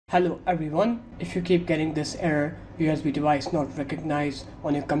Hello everyone, if you keep getting this error USB device not recognized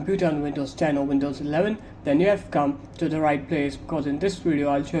on your computer on Windows 10 or Windows 11, then you have come to the right place, because in this video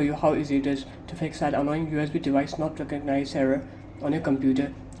I'll show you how easy it is to fix that annoying USB device not recognized error on your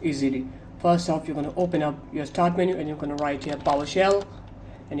computer easily. First off, you're going to open up your start menu and you're going to write here PowerShell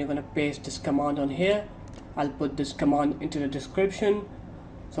and you're going to paste this command on here. I'll put this command into the description.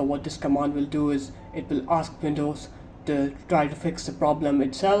 So what this command will do is it will ask Windows to try to fix the problem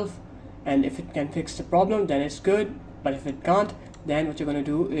itself, and if it can fix the problem then it's good, but if it can't, then what you're going to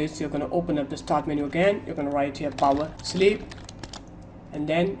do is you're going to open up the start menu again. You're going to write here power sleep and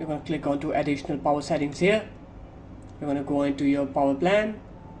then you're going to click on to additional power settings here. You're going to go into your power plan,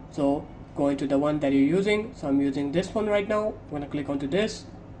 so go into the one that you're using. So I'm using this one right now. I'm going to click onto this,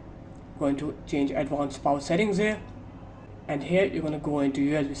 going to change advanced power settings here, and here you're going to go into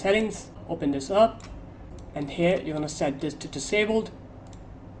USB settings, open this up, and here you're going to set this to disabled,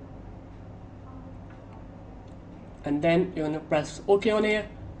 and then you're going to press OK on here.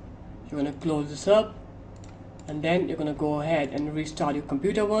 You're going to close this up and then you're going to go ahead and restart your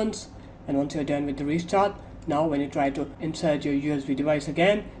computer once, and once you're done with the restart, now when you try to insert your USB device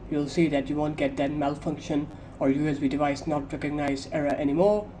again, you'll see that you won't get that malfunction or USB device not recognized error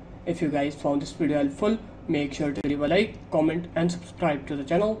anymore. If you guys found this video helpful, make sure to leave a like, comment and subscribe to the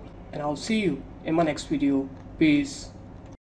channel, and I'll see you in my next video. Peace.